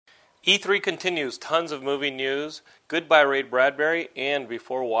E3 continues. Tons of movie news. Goodbye, Ray Bradbury, and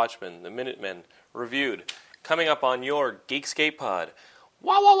Before Watchmen, The Minutemen, reviewed. Coming up on your Geekscapepod.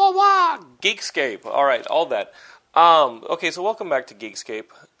 Wah, wah, wah, wah! Geekscape. All right, all that. Okay, so welcome back to Geekscape.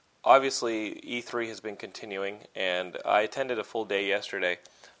 Obviously, E3 has been continuing, and I attended a full day yesterday.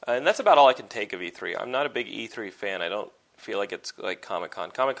 And that's about all I can take of E3. I'm not a big E3 fan. I don't feel like it's like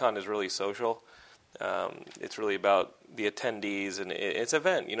Comic-Con. Comic-Con is really social. It's really about the attendees, and it's an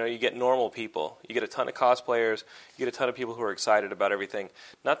event. You know, you get normal people. You get a ton of cosplayers. You get a ton of people who are excited about everything.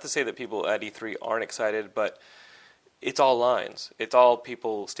 Not to say that people at E3 aren't excited, but it's all lines. It's all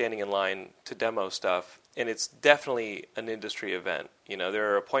people standing in line to demo stuff, and it's definitely an industry event. You know,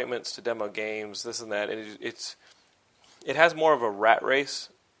 there are appointments to demo games, this and that, and it has more of a rat race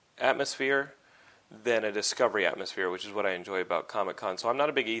atmosphere than a discovery atmosphere, which is what I enjoy about Comic-Con. So I'm not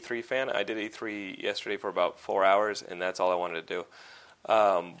a big E3 fan. I did E3 yesterday for about 4 hours, and that's all I wanted to do.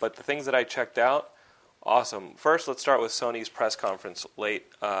 But the things that I checked out, awesome. First, let's start with Sony's press conference late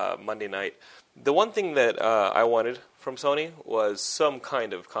Monday night. The one thing that I wanted from Sony was some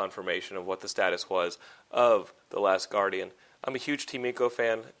kind of confirmation of what the status was of The Last Guardian. I'm a huge Team Ico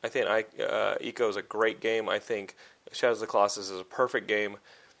fan. I think Ico is a great game. I think Shadows of the Colossus is a perfect game.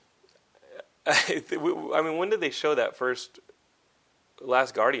 I mean, when did they show that first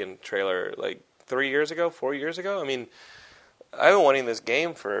Last Guardian trailer? Like 3 years ago, 4 years ago? I mean, I've been wanting this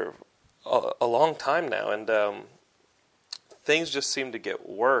game for a long time now, and things just seem to get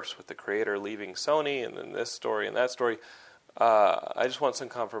worse with the creator leaving Sony, and then this story and that story. I just want some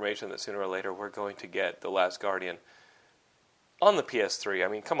confirmation that sooner or later we're going to get The Last Guardian on the PS3. I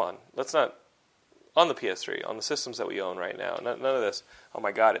mean, come on, let's not. On the PS3, on the systems that we own right now. None of this, oh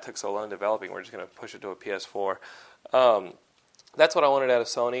my god, it took so long developing, we're just going to push it to a PS4. That's what I wanted out of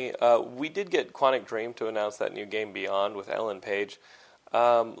Sony. We did get Quantic Dream to announce that new game Beyond with Ellen Page.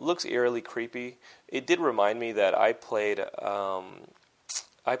 Looks eerily creepy. It did remind me that I played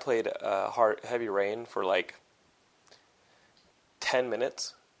Heavy Rain for like 10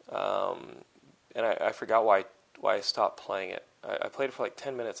 minutes, and I forgot why I stopped playing it. I played it for like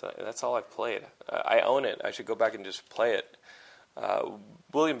 10 minutes, and that's all I've played. I own it. I should go back and just play it.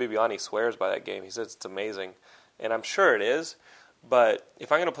 William Bibiani swears by that game. He says it's amazing, and I'm sure it is. But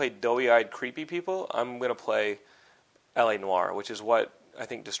if I'm going to play doughy-eyed, creepy people, I'm going to play L.A. Noire, which is what I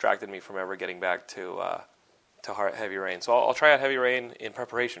think distracted me from ever getting back to Heavy Rain. So I'll try out Heavy Rain in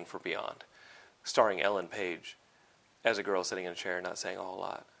preparation for Beyond, starring Ellen Page as a girl sitting in a chair, not saying a whole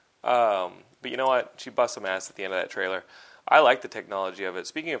lot. But you know what? She busts some ass at the end of that trailer. I like the technology of it.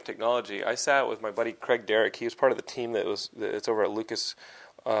 Speaking of technology, I sat with my buddy Craig Derrick. He was part of the team that's over at Lucas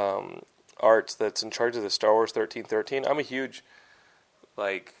Arts that's in charge of the Star Wars 1313. I'm a huge,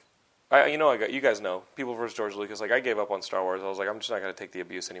 you guys know, People vs. George Lucas. Like, I gave up on Star Wars. I was like, I'm just not going to take the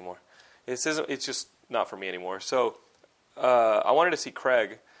abuse anymore. It's just not for me anymore. So I wanted to see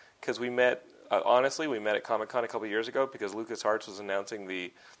Craig because we met at Comic-Con a couple years ago because Lucas Arts was announcing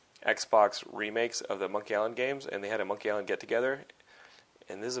the Xbox remakes of the Monkey Island games, and they had a Monkey Island get-together,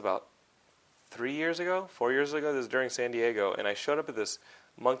 and this is about 4 years ago, this is during San Diego, and I showed up at this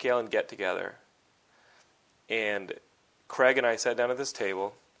Monkey Island get-together, and Craig and I sat down at this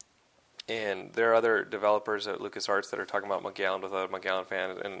table, and there are other developers at LucasArts that are talking about Monkey Island with other Monkey Island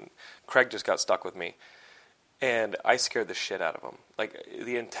fans, and Craig just got stuck with me, and I scared the shit out of him. Like,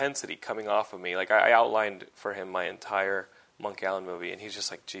 the intensity coming off of me, like, I outlined for him my entire Monkey Island movie, and he's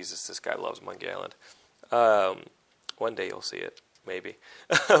just like, Jesus, this guy loves Monkey Island. One day you'll see it, maybe.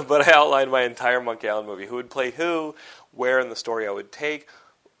 But I outlined my entire Monkey Island movie, who would play who, where in the story I would take,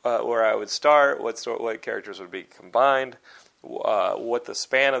 where I would start, what characters would be combined, what the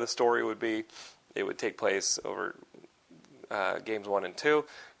span of the story would be. It would take place over games 1 and 2.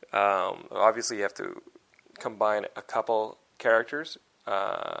 Obviously, you have to combine a couple characters.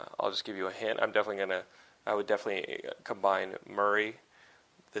 I'll just give you a hint. I would definitely combine Murray,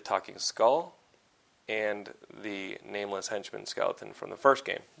 the talking skull, and the nameless henchman skeleton from the first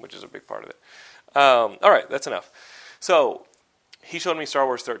game, which is a big part of it. All right, that's enough. So he showed me Star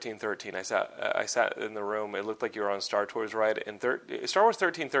Wars 1313. I sat in the room. It looked like you were on Star Tours ride. And Star Wars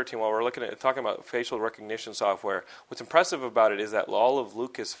 1313, while we're talking about facial recognition software, what's impressive about it is that all of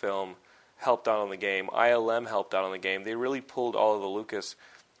Lucasfilm helped out on the game. ILM helped out on the game. They really pulled all of the Lucas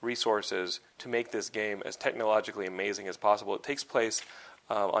resources to make this game as technologically amazing as possible. It takes place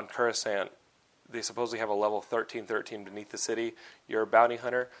on Coruscant. They supposedly have a level 1313 beneath the city. You're a bounty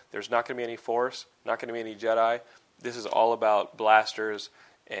hunter. There's not going to be any Force, not going to be any Jedi. This is all about blasters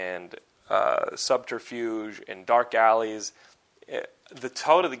and subterfuge and dark alleys. The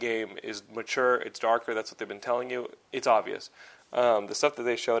tone of the game is mature. It's darker. That's what they've been telling you. It's obvious. The stuff that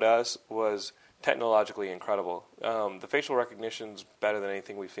they showed us was technologically incredible. The facial recognition's better than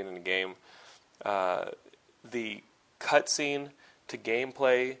anything we've seen in the game. The cutscene to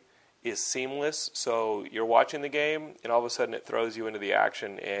gameplay is seamless, so you're watching the game, and all of a sudden it throws you into the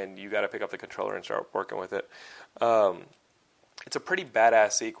action, and you got to pick up the controller and start working with it. It's a pretty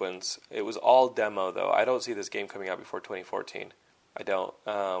badass sequence. It was all demo, though. I don't see this game coming out before 2014. I don't.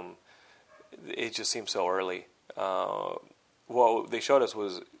 It just seems so early. What they showed us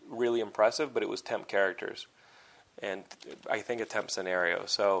was really impressive, but it was temp characters, and I think a temp scenario.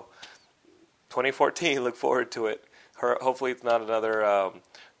 So 2014, look forward to it. Hopefully it's not another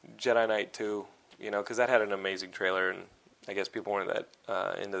Jedi Knight 2, because that had an amazing trailer, and I guess people weren't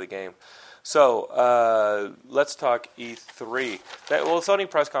that into the game. So let's talk E3. Sony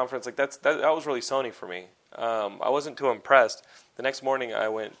press conference, that was really Sony for me. I wasn't too impressed. The next morning I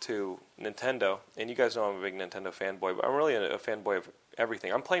went to Nintendo, and you guys know I'm a big Nintendo fanboy, but I'm really a fanboy of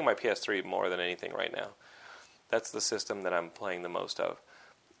everything. I'm playing my PS3 more than anything right now. That's the system that I'm playing the most of.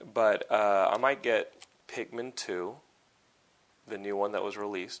 But I might get Pikmin 2, the new one that was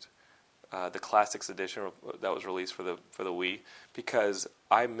released, the Classics Edition that was released for the Wii, because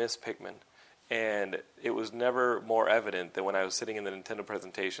I miss Pikmin. And it was never more evident than when I was sitting in the Nintendo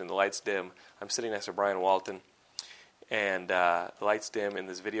presentation, the lights dim, I'm sitting next to Brian Walton, and the lights dim, and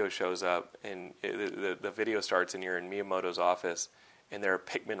this video shows up, and the video starts, and you're in Miyamoto's office, and there are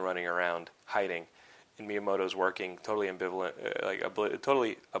Pikmin running around, hiding, and Miyamoto's working, totally ambivalent,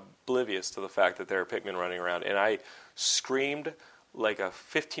 totally oblivious to the fact that there are Pikmin running around, and I screamed like a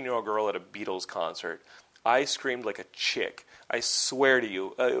 15-year-old girl at a Beatles concert. I screamed like a chick. I swear to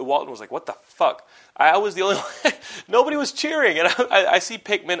you. Walton was like, what the fuck? I was the only one. Nobody was cheering. And I see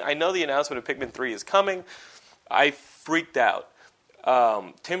Pikmin. I know the announcement of Pikmin 3 is coming. I freaked out.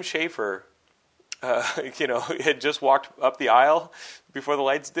 Tim Schafer, had just walked up the aisle before the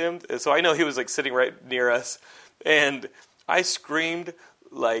lights dimmed. So I know he was sitting right near us. And I screamed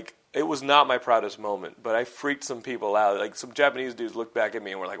like it was not my proudest moment. But I freaked some people out. Some Japanese dudes looked back at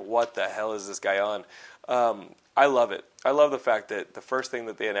me and were like, what the hell is this guy on? I love it. I love the fact that the first thing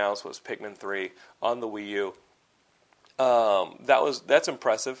that they announced was Pikmin 3 on the Wii U. That's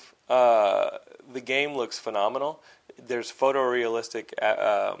impressive. The game looks phenomenal. There's photorealistic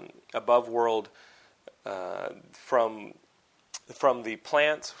above world from the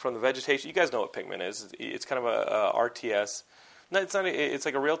plants, from the vegetation. You guys know what Pikmin is. It's kind of a RTS. No, it's not. It's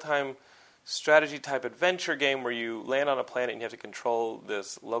like a real-time strategy type adventure game where you land on a planet and you have to control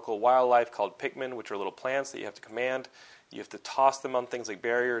this local wildlife called Pikmin, which are little plants that you have to command. You have to toss them on things like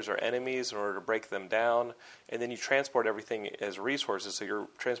barriers or enemies in order to break them down, and then you transport everything as resources. So you're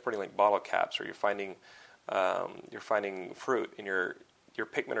transporting like bottle caps, or you're finding fruit, and your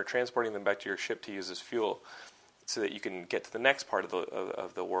Pikmin are transporting them back to your ship to use as fuel, so that you can get to the next part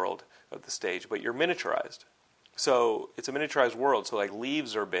of the world, of the stage. But you're miniaturized. So it's a miniaturized world, so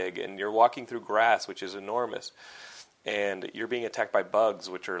leaves are big, and you're walking through grass, which is enormous, and you're being attacked by bugs,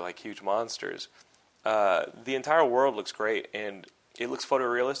 which are like huge monsters. The entire world looks great, and it looks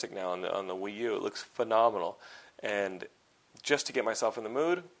photorealistic now on the Wii U. It looks phenomenal, and just to get myself in the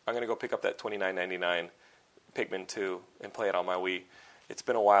mood, I'm going to go pick up that $29.99 Pikmin 2 and play it on my Wii. It's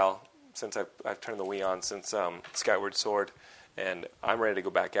been a while since I've turned the Wii on since Skyward Sword, and I'm ready to go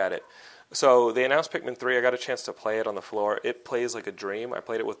back at it. So they announced Pikmin 3. I got a chance to play it on the floor. It plays like a dream. I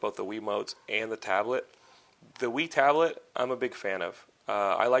played it with both the Wiimotes and the tablet. The Wii tablet, I'm a big fan of.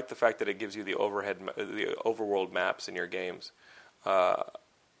 I like the fact that it gives you the overworld maps in your games.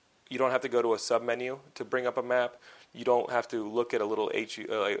 You don't have to go to a sub-menu to bring up a map. You don't have to look at a little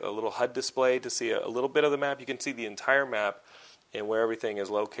HUD display to see a little bit of the map. You can see the entire map and where everything is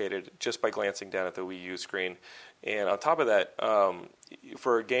located just by glancing down at the Wii U screen. And on top of that,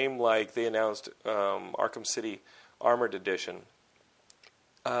 for a game like they announced Arkham City Armored Edition,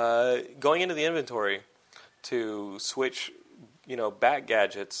 going into the inventory to switch, back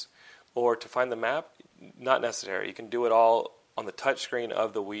gadgets or to find the map, not necessary. You can do it all on the touch screen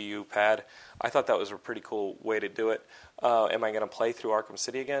of the Wii U pad. I thought that was a pretty cool way to do it. Am I going to play through Arkham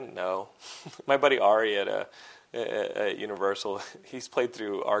City again? No. My buddy Ari at Universal, he's played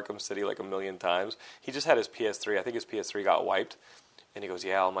through Arkham City like a million times. He just had his PS3. I think his PS3 got wiped. And he goes,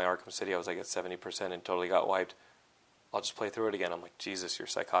 yeah, on my Arkham City I was like at 70% and totally got wiped. I'll just play through it again. I'm like, Jesus, you're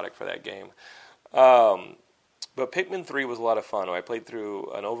psychotic for that game. But Pikmin 3 was a lot of fun. I played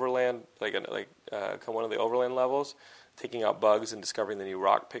through an overland, one of the overland levels, taking out bugs and discovering the new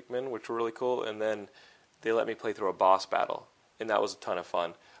rock Pikmin, which were really cool. And then they let me play through a boss battle, and that was a ton of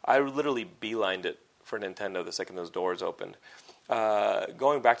fun. I literally beelined it for Nintendo the second those doors opened.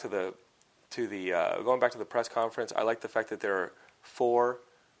 Going back to the to the going back to the press conference, I like the fact that there are 4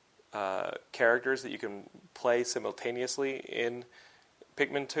 characters that you can play simultaneously in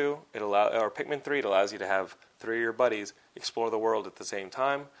Pikmin 2. Or Pikmin 3. It allows you to have 3 of your buddies explore the world at the same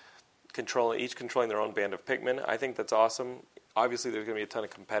time, each controlling their own band of Pikmin. I think that's awesome. Obviously, there's going to be a ton of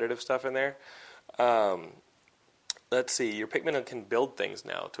competitive stuff in there. Let's see. Your Pikmin can build things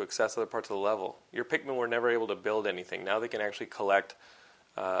now to access other parts of the level. Your Pikmin were never able to build anything. Now they can actually collect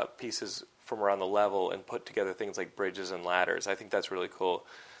pieces from around the level and put together things like bridges and ladders. I think that's really cool.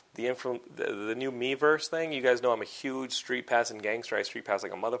 The new Miiverse thing, you guys know I'm a huge Street Pass and gangster. I Street Pass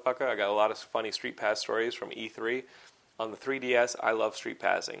like a motherfucker. I got a lot of funny Street Pass stories from E3. On the 3DS, I love Street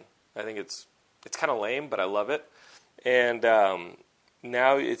Passing. I think it's kind of lame, but I love it. And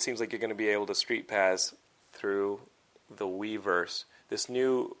now it seems like you're going to be able to Street Pass through the Wiiverse. This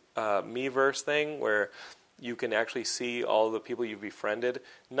new Miiverse thing where you can actually see all the people you've befriended,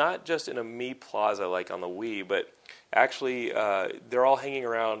 not just in a Mii Plaza like on the Wii, but actually they're all hanging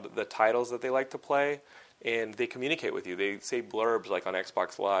around the titles that they like to play, and they communicate with you. They say blurbs like on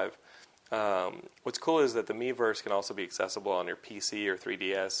Xbox Live. What's cool is that the Miiverse can also be accessible on your PC or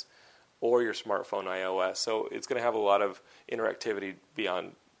 3DS or your smartphone iOS. So it's going to have a lot of interactivity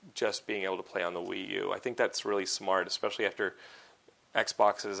beyond just being able to play on the Wii U. I think that's really smart, especially after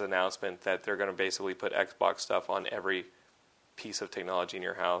Xbox's announcement that they're going to basically put Xbox stuff on every piece of technology in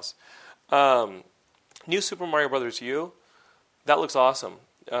your house. New Super Mario Bros. U, that looks awesome.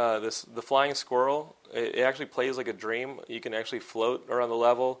 The flying squirrel, it actually plays like a dream. You can actually float around the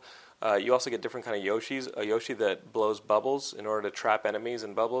level. You also get different kind of Yoshis. A Yoshi that blows bubbles in order to trap enemies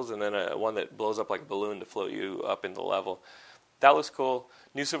in bubbles, and then one that blows up like a balloon to float you up in the level. That looks cool.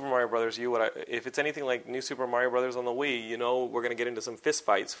 New Super Mario Bros. U, if it's anything like New Super Mario Bros. On the Wii, you know we're going to get into some fist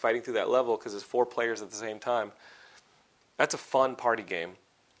fights fighting through that level because it's 4 players at the same time. That's a fun party game.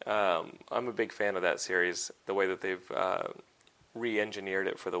 I'm a big fan of that series, the way that they've re-engineered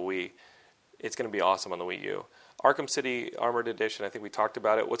it for the Wii. It's going to be awesome on the Wii U. Arkham City Armored Edition, I think we talked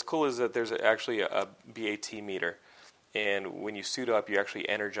about it. What's cool is that there's actually a BAT meter, and when you suit up, you actually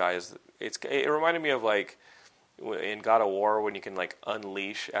energize. It reminded me of like in God of War when you can like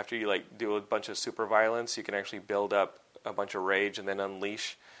unleash after you like do a bunch of super violence, you can actually build up a bunch of rage and then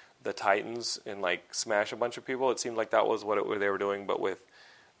unleash the Titans and like smash a bunch of people. It seemed like that was what they were doing, but with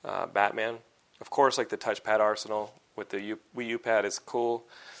Batman. Of course, like the touchpad arsenal with the Wii U pad is cool.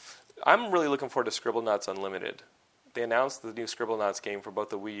 I'm really looking forward to Scribblenauts Unlimited. They announced the new Scribblenauts game for both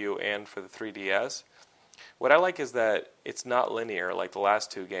the Wii U and for the 3DS. What I like is that it's not linear like the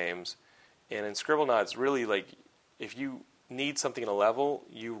last 2 games. And in Scribblenauts, really, like, if you need something in a level,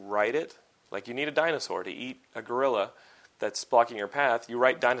 you write it. Like, you need a dinosaur to eat a gorilla that's blocking your path. You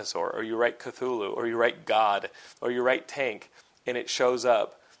write dinosaur, or you write Cthulhu, or you write God, or you write tank, and it shows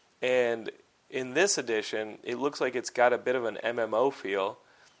up. And in this edition, it looks like it's got a bit of an MMO feel.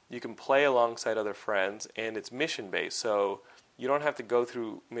 You can play alongside other friends, and it's mission-based, so you don't have to go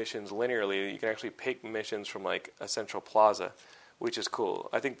through missions linearly. You can actually pick missions from like a central plaza, which is cool.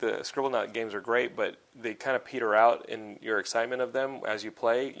 I think the Scribblenaut games are great, but they kind of peter out in your excitement of them as you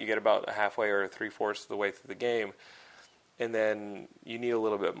play. You get about halfway or 3/4 of the way through the game, and then you need a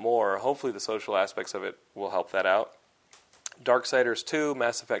little bit more. Hopefully the social aspects of it will help that out. Darksiders 2,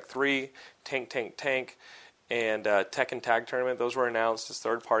 Mass Effect 3, Tank, and Tekken Tag Tournament. Those were announced as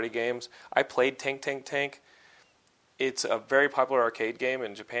third-party games. I played Tank. It's a very popular arcade game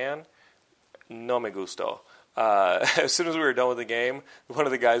in Japan. No me gusto. As soon as we were done with the game, one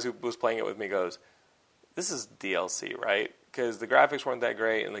of the guys who was playing it with me goes, "This is DLC, right?" Because the graphics weren't that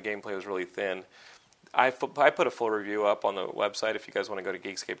great and the gameplay was really thin. I put a full review up on the website. If you guys want to go to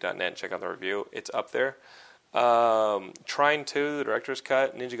Geekscape.net and check out the review, it's up there. Trine 2, the director's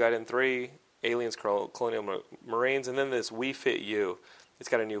cut, Ninja Gaiden 3, Aliens Colonial Marines, and then this Wii Fit U. It's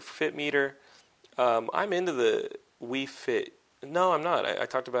got a new fit meter. I'm into the Wii Fit. No, I'm not. I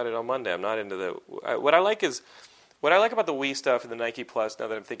talked about it on Monday. I'm not into the... What I like about the Wii stuff and the Nike Plus, now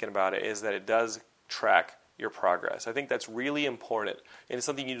that I'm thinking about it, is that it does track your progress. I think that's really important, and it's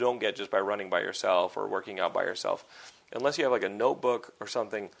something you don't get just by running by yourself or working out by yourself. Unless you have like a notebook or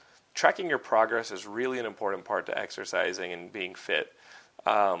something, tracking your progress is really an important part to exercising and being fit.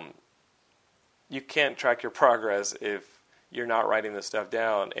 You can't track your progress if you're not writing this stuff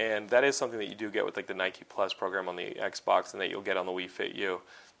down, and that is something that you do get with like the Nike Plus program on the Xbox and that you'll get on the Wii Fit U,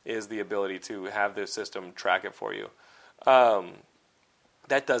 is the ability to have this system track it for you.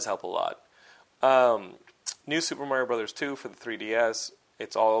 That does help a lot. New Super Mario Bros. 2 for the 3DS.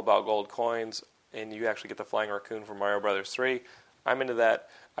 It's all about gold coins, and you actually get the flying raccoon from Mario Bros. 3. I'm into that.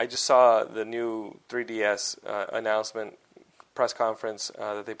 I just saw the new 3DS announcement press conference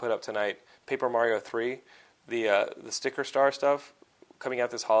that they put up tonight Paper Mario 3, the sticker star stuff coming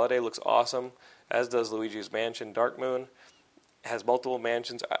out this holiday looks awesome, as does Luigi's Mansion. Dark Moon has multiple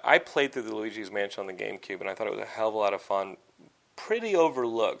mansions. I played through the Luigi's Mansion on the GameCube, and I thought it was a hell of a lot of fun. Pretty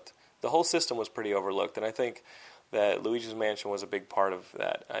overlooked. The whole system was pretty overlooked, and I think that Luigi's Mansion was a big part of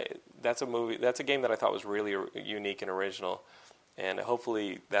that. That's a game that I thought was really unique and original, and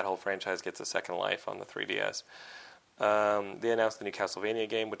hopefully that whole franchise gets a second life on the 3DS. They announced the new Castlevania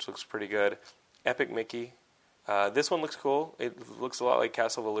game, which looks pretty good. Epic Mickey. This one looks cool. It looks a lot like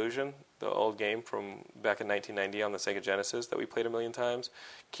Castle of Illusion, the old game from back in 1990 on the Sega Genesis that we played a million times.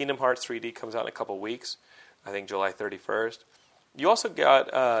 Kingdom Hearts 3D comes out in a couple weeks, I think July 31st. You also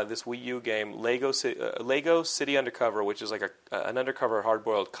got this Wii U game, Lego City Undercover, which is like an undercover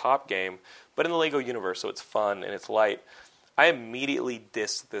hard-boiled cop game, but in the Lego universe, so it's fun and it's light. I immediately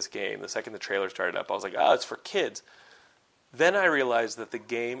dissed this game the second the trailer started up. I was like, oh, it's for kids. Then I realized that the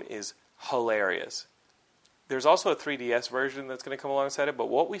game is hilarious. There's also a 3DS version that's going to come alongside it, but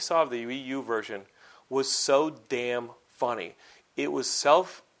what we saw of the Wii U version was so damn funny. It was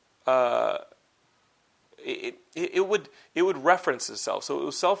it would reference itself. So it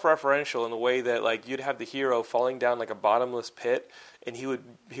was self-referential in the way that like you'd have the hero falling down like a bottomless pit, and he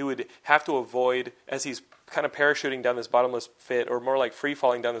would have to avoid, as he's kind of parachuting down this bottomless pit, or more like free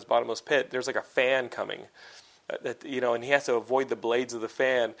falling down this bottomless pit, there's like a fan coming. And he has to avoid the blades of the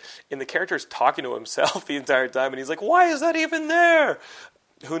fan, and the character's talking to himself the entire time, and he's like, why is that even there?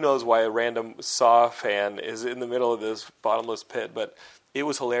 Who knows why a random Saw fan is in the middle of this bottomless pit, but it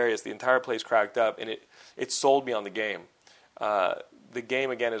was hilarious. The entire place cracked up, and it sold me on the game. The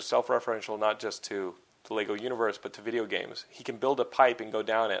game, again, is self-referential, not just to the Lego universe, but to video games. He can build a pipe and go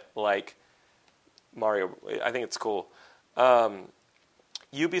down it like Mario. I think it's cool.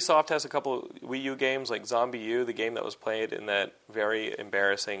 Ubisoft has a couple Wii U games, like Zombie U, the game that was played in that very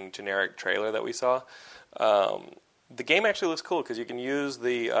embarrassing generic trailer that we saw. The game actually looks cool because you can use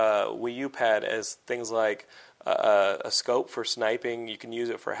the Wii U pad as things like a scope for sniping. You can use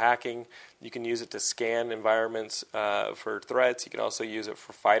it for hacking. You can use it to scan environments for threats. You can also use it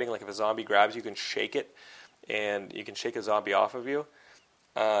for fighting. Like if a zombie grabs you, you can shake it, and you can shake a zombie off of you.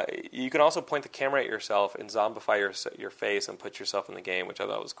 You can also point the camera at yourself and zombify your face and put yourself in the game, which I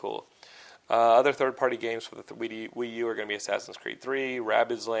thought was cool. Other third-party games for the Wii U are going to be Assassin's Creed 3,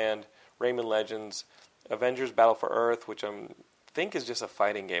 Rabbids Land, Rayman Legends, Avengers Battle for Earth, which I think is just a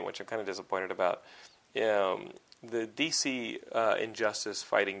fighting game, which I'm kind of disappointed about. The DC Injustice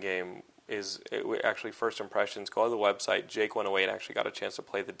fighting game is actually first impressions. Go to the website. Jake108 actually got a chance to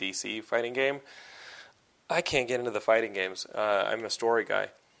play the DC fighting game. I can't get into the fighting games. I'm a story guy.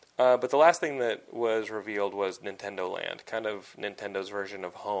 But the last thing that was revealed was Nintendo Land, kind of Nintendo's version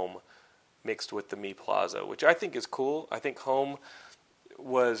of Home mixed with the Mi Plaza, which I think is cool. I think Home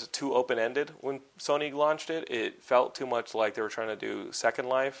was too open-ended when Sony launched it. It felt too much like they were trying to do Second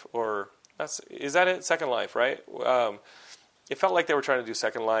Life, is that it? Second Life, right? It felt like they were trying to do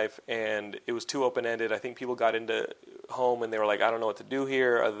Second Life, and it was too open-ended. I think people got into Home, and they were like, I don't know what to do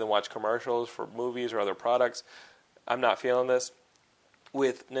here other than watch commercials for movies or other products. I'm not feeling this.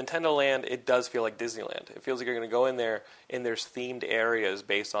 With Nintendo Land, it does feel like Disneyland. It feels like you're going to go in there, and there's themed areas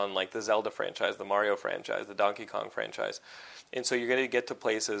based on like the Zelda franchise, the Mario franchise, the Donkey Kong franchise. And so you're going to get to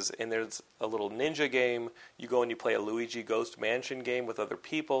places, and there's a little ninja game. You go and you play a Luigi Ghost Mansion game with other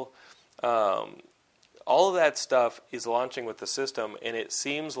people. All of that stuff is launching with the system, and it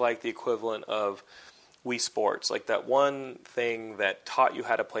seems like the equivalent of Wii Sports, like that one thing that taught you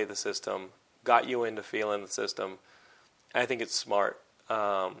how to play the system, got you into feeling the system. I think it's smart.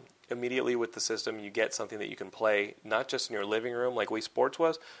 Immediately with the system, you get something that you can play, not just in your living room like Wii Sports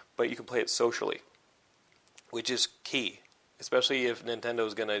was, but you can play it socially, which is key, especially if Nintendo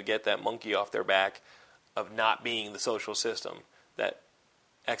is going to get that monkey off their back of not being the social system that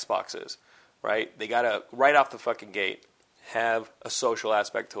Xbox is. Right? They got to, right off the fucking gate, have a social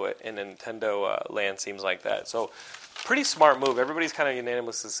aspect to it, and Nintendo Land seems like that. So, pretty smart move. Everybody's kind of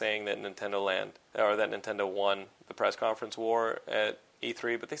unanimously saying that Nintendo Land, or that Nintendo won the press conference war at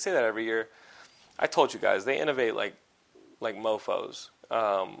E3, but they say that every year. I told you guys, they innovate like mofos.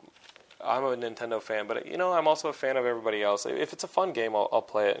 I'm a Nintendo fan, but I'm also a fan of everybody else. If it's a fun game, I'll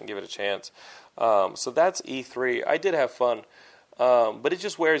play it and give it a chance. So that's E3. I did have fun, but it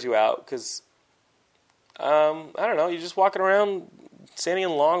just wears you out because I don't know. You're just walking around, standing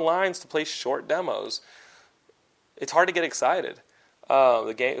in long lines to play short demos. It's hard to get excited. Some of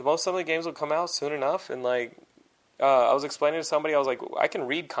the games will come out soon enough, and I was explaining to somebody, I was like, I can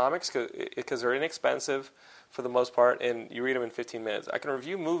read comics because they're inexpensive for the most part, and you read them in 15 minutes. I can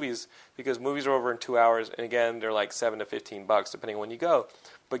review movies because movies are over in 2 hours, and again, they're like $7 to $15 depending on when you go.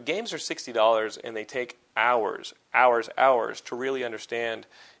 But games are $60, and they take hours to really understand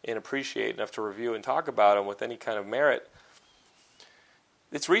and appreciate enough to review and talk about them with any kind of merit.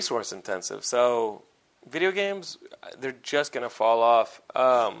 It's resource intensive, so video games, they're just going to fall off.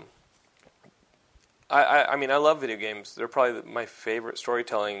 I mean, I love video games. They're probably my favorite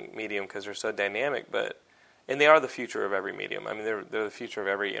storytelling medium because they're so dynamic, and they are the future of every medium. I mean, they're the future of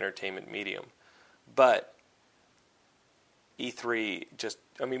every entertainment medium. But E3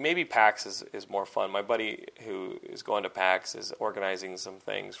 maybe PAX is more fun. My buddy who is going to PAX is organizing some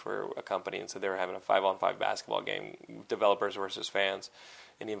things for a company, and so they were having a 5-on-5 basketball game, developers versus fans,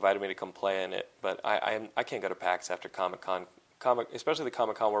 and he invited me to come play in it. But I can't go to PAX after Comic-Con, especially the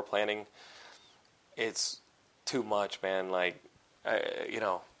Comic-Con we're planning. It's too much, man. Like,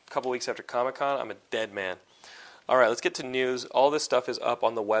 a couple weeks after Comic-Con, I'm a dead man. All right, let's get to news. All this stuff is up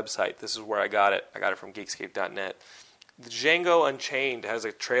on the website. This is where I got it. I got it from Geekscape.net. The Django Unchained has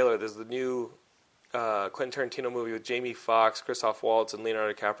a trailer. There's the new Quentin Tarantino movie with Jamie Foxx, Christoph Waltz, and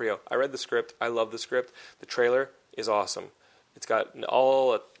Leonardo DiCaprio. I read the script. I love the script. The trailer is awesome. It's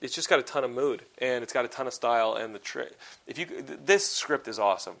just got a ton of mood, and it's got a ton of style. And this script is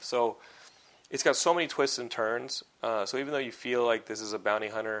awesome. So it's got so many twists and turns. So even though you feel like this is a bounty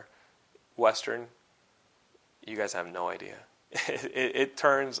hunter western, you guys have no idea. It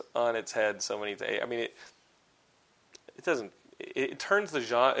turns on its head so many things. I mean, it doesn't. It turns the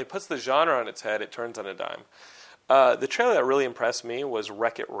genre. It puts the genre on its head. It turns on a dime. The trailer that really impressed me was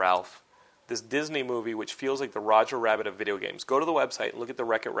Wreck-It Ralph, this Disney movie which feels like the Roger Rabbit of video games. Go to the website and look at the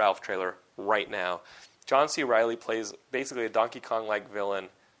Wreck-It Ralph trailer right now. John C. Reilly plays basically a Donkey Kong-like villain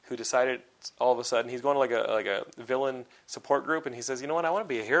who decided all of a sudden he's going to like a villain support group, and he says, you know what, I want to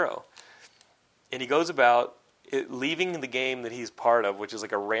be a hero. And he goes about leaving the game that he's part of, which is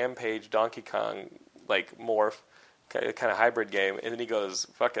like a Rampage Donkey Kong like morph kind of hybrid game, and then he goes,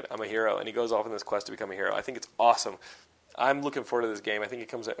 fuck it, I'm a hero, and he goes off on this quest to become a hero. I think it's awesome. I'm looking forward to this game. I think it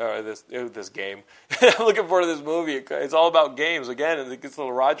comes this game. I'm looking forward to this movie. It's all about games again, and it's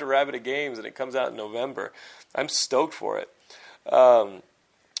the Roger Rabbit of games, and it comes out in November. I'm stoked for it.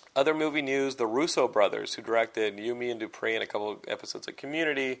 Other movie news: the Russo brothers, who directed You, Me, and Dupree and a couple of episodes of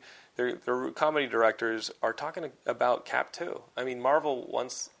Community, they're comedy directors, are talking about Cap 2. I mean, Marvel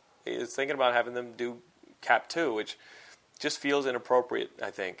is thinking about having them do Cap 2, which just feels inappropriate,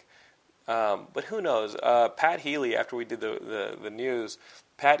 I think. But who knows? Pat Healy, after we did the news,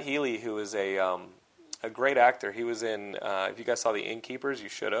 Pat Healy, who is a great actor, he was in, if you guys saw The Innkeepers, you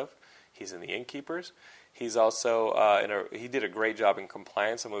should have. He's in The Innkeepers. He's also, he did a great job in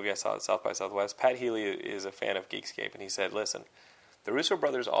Compliance, a movie I saw at South by Southwest. Pat Healy is a fan of Geekscape, and he said, listen, the Russo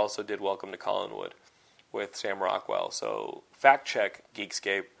brothers also did Welcome to Collinwood with Sam Rockwell. So fact check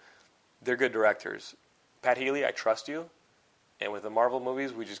Geekscape. They're good directors. Pat Healy, I trust you. And with the Marvel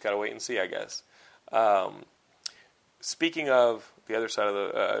movies, we just got to wait and see, I guess. Speaking of the other side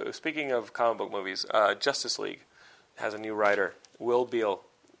of speaking of comic book movies, Justice League has a new writer, Will Beall.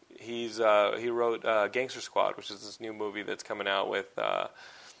 He wrote Gangster Squad, which is this new movie that's coming out with,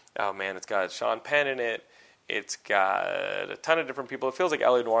 it's got Sean Penn in it. It's got a ton of different people. It feels like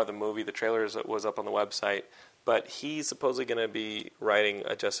L.A. Noire, the movie. The trailer was up on the website. But he's supposedly going to be writing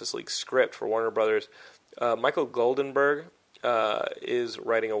a Justice League script for Warner Brothers. Michael Goldenberg is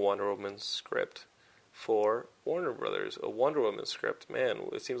writing a Wonder Woman script for Warner Brothers. A Wonder Woman script. Man,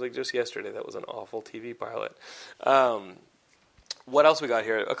 it seems like just yesterday that was an awful TV pilot. What else we got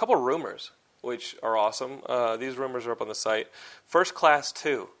here? A couple of rumors, which are awesome. These rumors are up on the site. First Class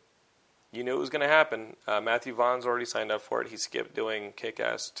 2. You knew it was going to happen. Matthew Vaughn's already signed up for it. He skipped doing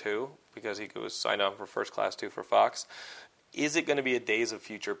Kick-Ass 2 because he was signed up for First Class 2 for Fox. Is it going to be a Days of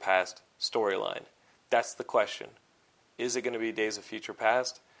Future Past storyline? That's the question. Is it going to be Days of Future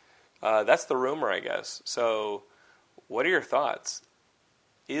Past? That's the rumor, I guess. So what are your thoughts?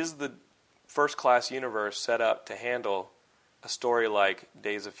 Is the First Class universe set up to handle a story like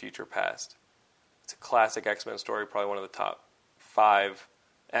Days of Future Past? It's a classic X-Men story, probably one of the top 5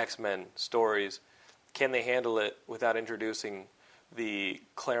 X-Men stories. Can they handle it without introducing the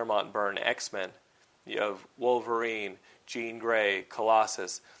Claremont Byrne X-Men of Wolverine, Jean Grey,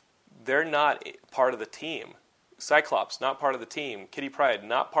 Colossus? They're not part of the team. Cyclops, not part of the team. Kitty Pryde,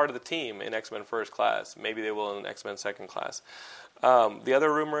 not part of the team in X-Men First Class. Maybe they will in X-Men Second Class. The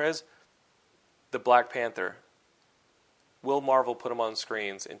other rumor is the Black Panther. Will Marvel put him on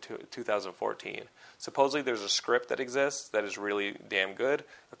screens in 2014? Supposedly there's a script that exists that is really damn good,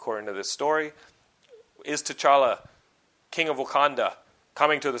 according to this story. Is T'Challa, King of Wakanda,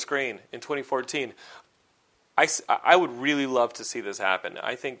 coming to the screen in 2014? I would really love to see this happen.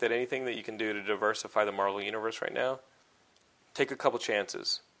 I think that anything that you can do to diversify the Marvel Universe right now, take a couple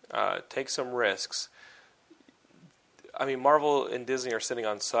chances. Take some risks. I mean, Marvel and Disney are sitting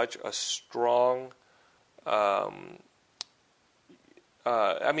on such a strong... I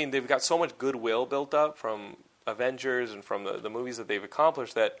mean, they've got so much goodwill built up from Avengers and from the movies that they've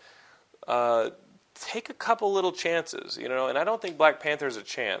accomplished that take a couple little chances, you know. And I don't think Black Panther's a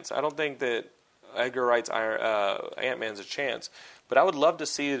chance. I don't think that Edgar Wright's Ant-Man's a chance. But I would love to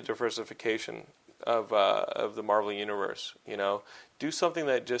see the diversification of the Marvel Universe, you know. Do something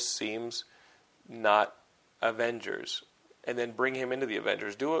that just seems not Avengers, and then bring him into the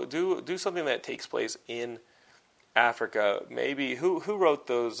Avengers. Do something that takes place in Africa. Maybe who wrote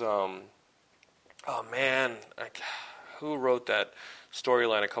those? Who wrote that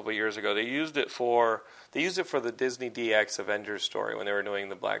storyline a couple of years ago? They used it for the Disney DX Avengers story when they were doing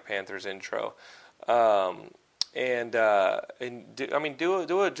the Black Panther's intro. Do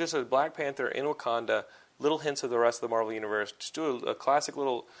it just a Black Panther in Wakanda. Little hints of the rest of the Marvel Universe. Just do a classic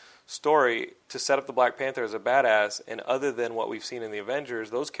little story to set up the Black Panther as a badass, and other than what we've seen in the Avengers,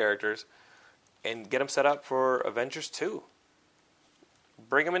 those characters, and get him set up for Avengers 2.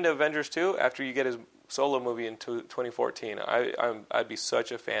 Bring him into Avengers 2 after you get his solo movie in 2014. I'd be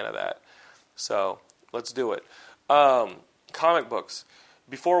such a fan of that. So let's do it. Comic books.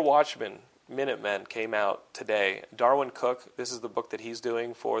 Before Watchmen, Minutemen came out today. Darwin Cook, this is the book that he's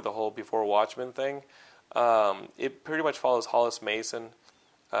doing for the whole Before Watchmen thing. It pretty much follows Hollis Mason,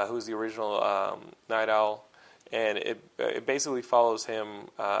 who's the original Night Owl. And it basically follows him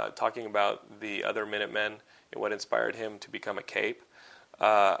talking about the other Minutemen and what inspired him to become a Cape.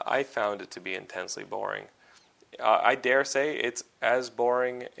 I found it to be intensely boring. I dare say it's as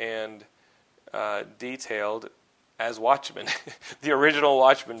boring and detailed as Watchmen, the original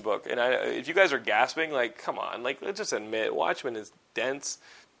Watchmen book. And if you guys are gasping, like, come on, like, let's just admit, Watchmen is dense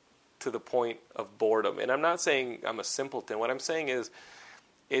to the point of boredom. And I'm not saying I'm a simpleton. What I'm saying is,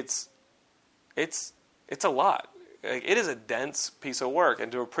 it's a lot. Like, it is a dense piece of work,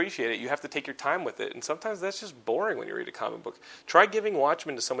 and to appreciate it, you have to take your time with it. And sometimes that's just boring when you read a comic book. Try giving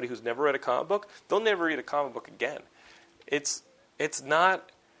Watchmen to somebody who's never read a comic book; they'll never read a comic book again. It's not.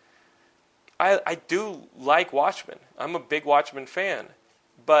 I do like Watchmen. I'm a big Watchmen fan,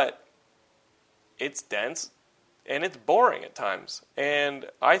 but it's dense and it's boring at times. And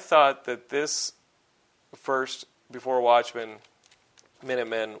I thought that this first Before Watchmen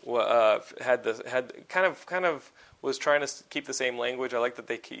Minutemen had kind of was trying to keep the same language. I like that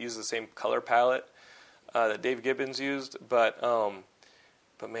they use the same color palette that Dave Gibbons used, but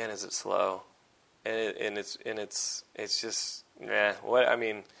man, is it slow, and it's just what I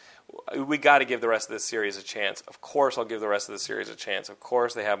mean. We got to give the rest of this series a chance. Of course, I'll give the rest of the series a chance. Of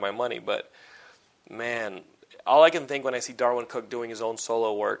course, they have my money, but man, all I can think when I see Darwin Cook doing his own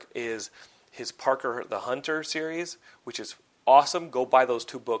solo work is his Parker the Hunter series, which is awesome. Go buy those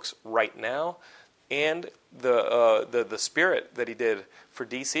 2 books right now. And the Spirit that he did for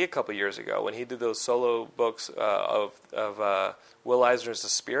DC a couple years ago when he did those solo books of Will Eisner's The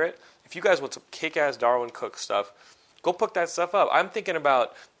Spirit. If you guys want some kick-ass Darwin Cook stuff, go pick that stuff up. I'm thinking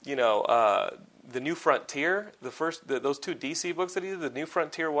about The New Frontier, those 2 DC books that he did, The New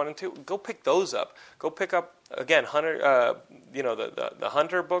Frontier 1 and 2. Go pick those up. Go pick up again Hunter, the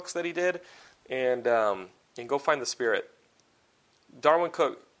Hunter books that he did, and go find The Spirit. Darwin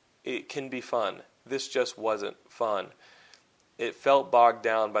Cook, it can be fun. This just wasn't fun. It felt bogged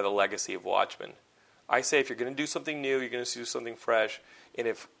down by the legacy of Watchmen. I say if you're going to do something new, you're going to do something fresh, and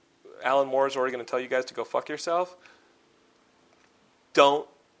if Alan Moore is already going to tell you guys to go fuck yourself, don't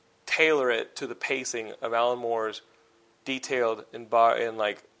tailor it to the pacing of Alan Moore's detailed and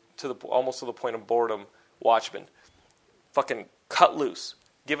like almost to the point of boredom Watchmen. Fucking cut loose.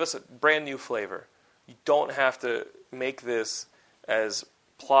 Give us a brand new flavor. You don't have to make this as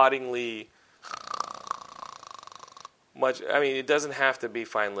ploddingly much. I mean, it doesn't have to be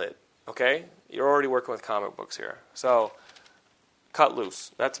fine lit. Okay, you're already working with comic books here, so cut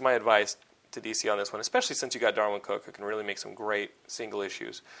loose. That's my advice to DC on this one, especially since you got Darwin Cook, who can really make some great single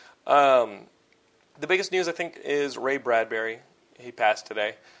issues. The biggest news, I think, is Ray Bradbury. He passed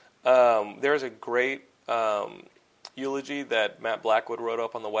today. There's a great eulogy that Matt Blackwood wrote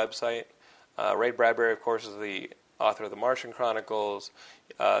up on the website. Ray Bradbury, of course, is the author of The Martian Chronicles,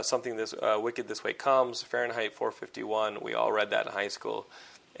 Something This Wicked This Way Comes, Fahrenheit 451. We all read that in high school.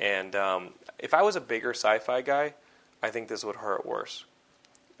 And if I was a bigger sci-fi guy, I think this would hurt worse.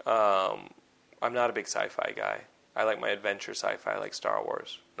 I'm not a big sci-fi guy. I like my adventure sci-fi, like Star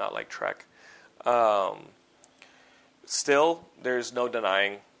Wars, not like Trek. Still, there's no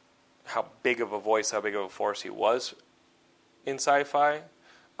denying how big of a voice, how big of a force he was in sci-fi.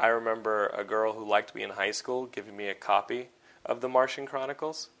 I remember a girl who liked me in high school giving me a copy of the Martian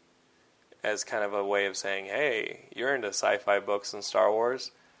Chronicles as kind of a way of saying, hey, you're into sci-fi books and Star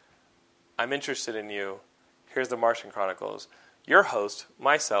Wars. I'm interested in you. Here's the Martian Chronicles. Your host,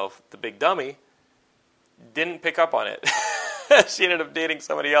 myself, the big dummy, didn't pick up on it. She ended up dating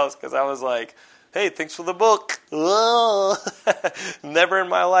somebody else because I was like, hey, thanks for the book. Never in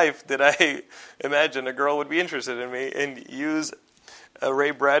my life did I imagine a girl would be interested in me and use a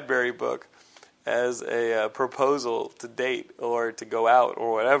Ray Bradbury book as a proposal to date or to go out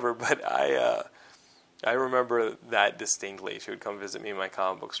or whatever. But I remember that distinctly. She would come visit me in my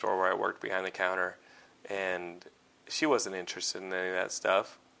comic book store where I worked behind the counter, and she wasn't interested in any of that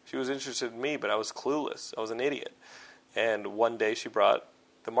stuff. She was interested in me, but I was clueless. I was an idiot. And one day she brought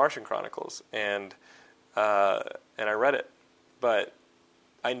the Martian Chronicles, and I read it. But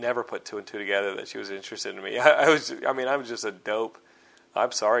I never put two and two together that she was interested in me. I'm just a dope.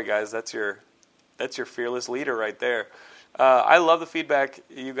 I'm sorry, guys. That's your fearless leader right there. I love the feedback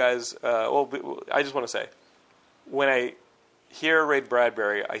you guys. I just want to say, when I hear Ray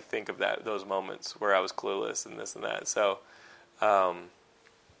Bradbury, I think of those moments where I was clueless and this and that. So,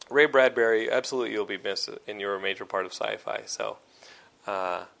 Ray Bradbury, absolutely, you'll be missed, and you're a major part of sci-fi. So,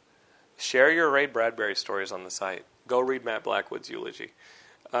 share your Ray Bradbury stories on the site. Go read Matt Blackwood's eulogy.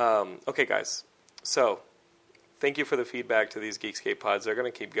 Okay, guys. So, thank you for the feedback to these Geekscape pods. They're going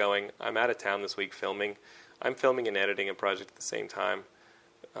to keep going. I'm out of town this week filming. I'm filming and editing a project at the same time.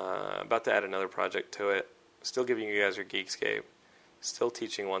 About to add another project to it. Still giving you guys your Geekscape. Still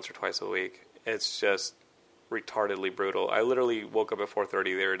teaching once or twice a week. It's just retardedly brutal. I literally woke up at 4:30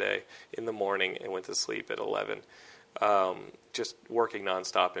 the other day in the morning and went to sleep at 11. Just working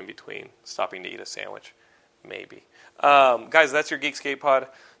nonstop in between. Stopping to eat a sandwich. Maybe. Guys, that's your Geekscape pod.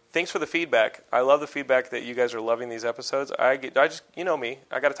 Thanks for the feedback. I love the feedback that you guys are loving these episodes. I just, you know me.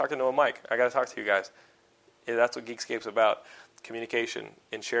 I got to talk into a mic. I got to talk to you guys. Yeah, that's what Geekscape's about. Communication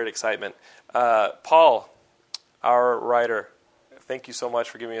and shared excitement. Paul, our writer, thank you so much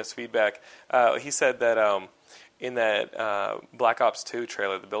for giving us feedback. He said that in that Black Ops 2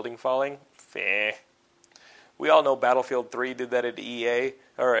 trailer, the building falling, we all know Battlefield 3 did that at EA,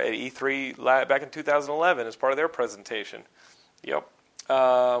 or at E3 back in 2011 as part of their presentation. Yep.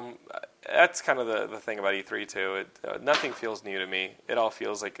 That's kind of the thing about E3 too. Nothing feels new to me. It all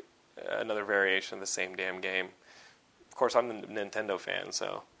feels like another variation of the same damn game. Of course, I'm a Nintendo fan,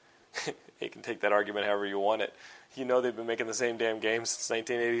 so you can take that argument however you want it. You know they've been making the same damn game since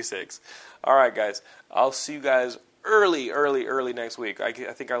 1986. All right, guys. I'll see you guys early next week. I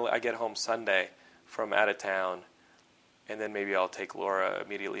think I get home Sunday from out of town, and then maybe I'll take Laura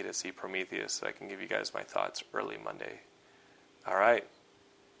immediately to see Prometheus so I can give you guys my thoughts early Monday. All right.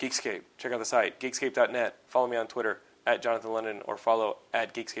 Geekscape. Check out the site, geekscape.net. Follow me on Twitter, @JonathanLondon, or follow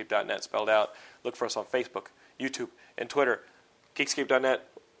 @geekscape.net, spelled out. Look for us on Facebook, YouTube, and Twitter. Geekscape.net.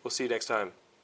 We'll see you next time.